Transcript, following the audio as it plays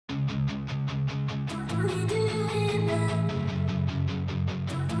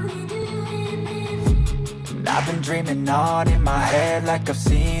I've been dreaming on in my head like I've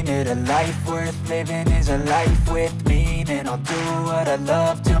seen it. A life worth living is a life with meaning. I'll do what I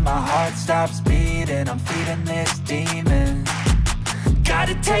love till my heart stops beating. I'm feeding this demon. Got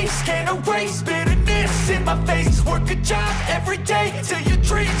a taste, can't erase bitterness in my face. Work a job every day till your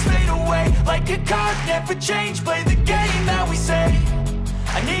dreams fade away. Like a card, never change, play the game that we say.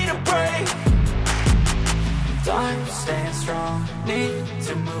 I need a break. I'm staying strong, need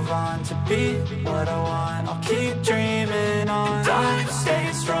to move on to be what I want. I'll keep dreaming on. I'm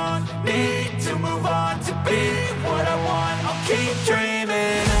staying strong, need to move on to be what I want. I'll keep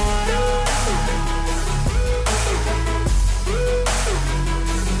dreaming on.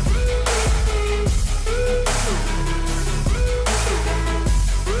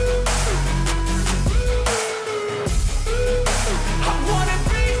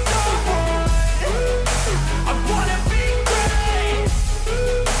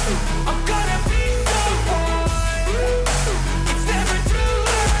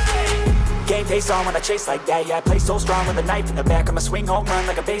 Face on when I chase like that. Yeah, I play so strong with a knife in the back. I'ma swing home run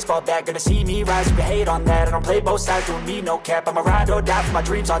like a baseball bat. Gonna see me rise, you can hate on that. I don't play both sides, doing me no cap. I'ma ride or die for my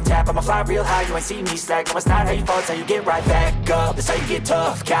dreams on tap. I'ma fly real high, you ain't see me slack. No, it's not how you fall, it's how you get right back up. That's how you get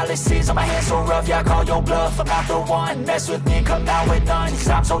tough. Calluses on my hands so rough, yeah, I call your bluff. I'm not the one, mess with me and come out with none. Cause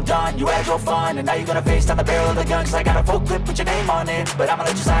I'm so done, you had your fun. And now you're gonna face down the barrel of the gun. Cause I got a full clip, put your name on it. But I'ma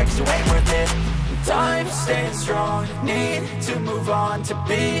let you slide cause you ain't worth it. I'm staying strong, need to move on to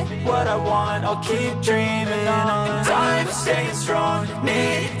be what I want. I'll keep dreaming on. I'm staying strong,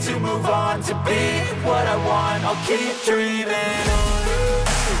 need to move on to be what I want. I'll keep dreaming on.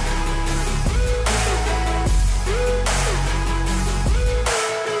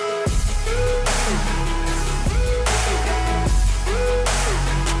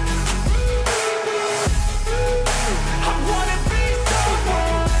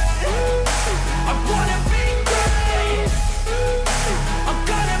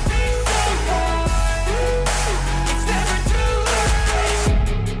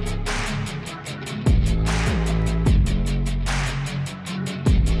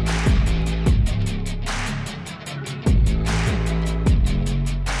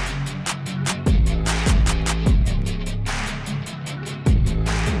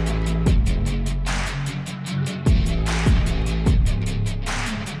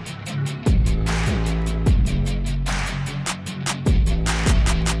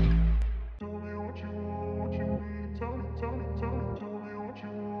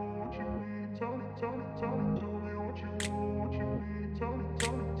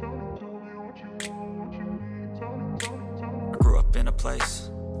 Place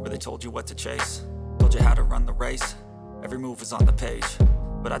where they told you what to chase, told you how to run the race. Every move was on the page,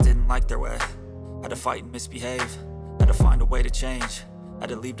 but I didn't like their way. Had to fight and misbehave, had to find a way to change, had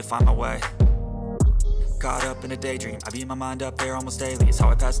to leave to find my way. Caught up in a daydream, I beat my mind up there almost daily. It's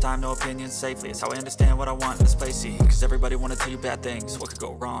how I pass time, no opinions safely. It's how I understand what I want in this place, see. Cause everybody wanna tell you bad things, what could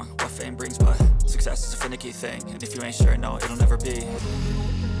go wrong, what fame brings. But success is a finicky thing, and if you ain't sure, no, it'll never be.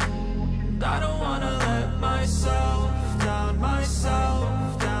 I don't wanna let myself down,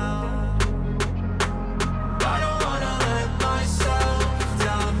 myself down. I don't wanna let myself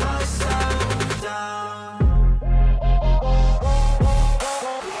down, myself down.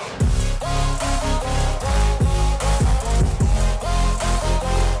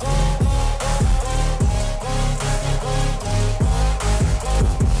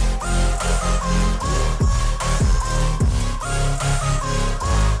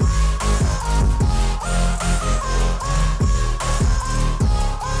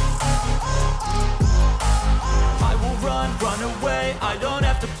 I don't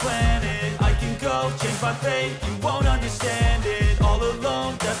have to plan it, I can go change my fate. You won't understand it, all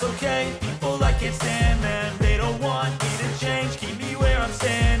alone, that's okay. People I can't stand them, they don't want me to change. Keep me where I'm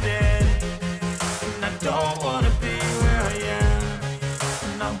standing, and I don't wanna be where I am.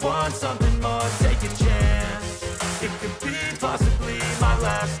 And I want something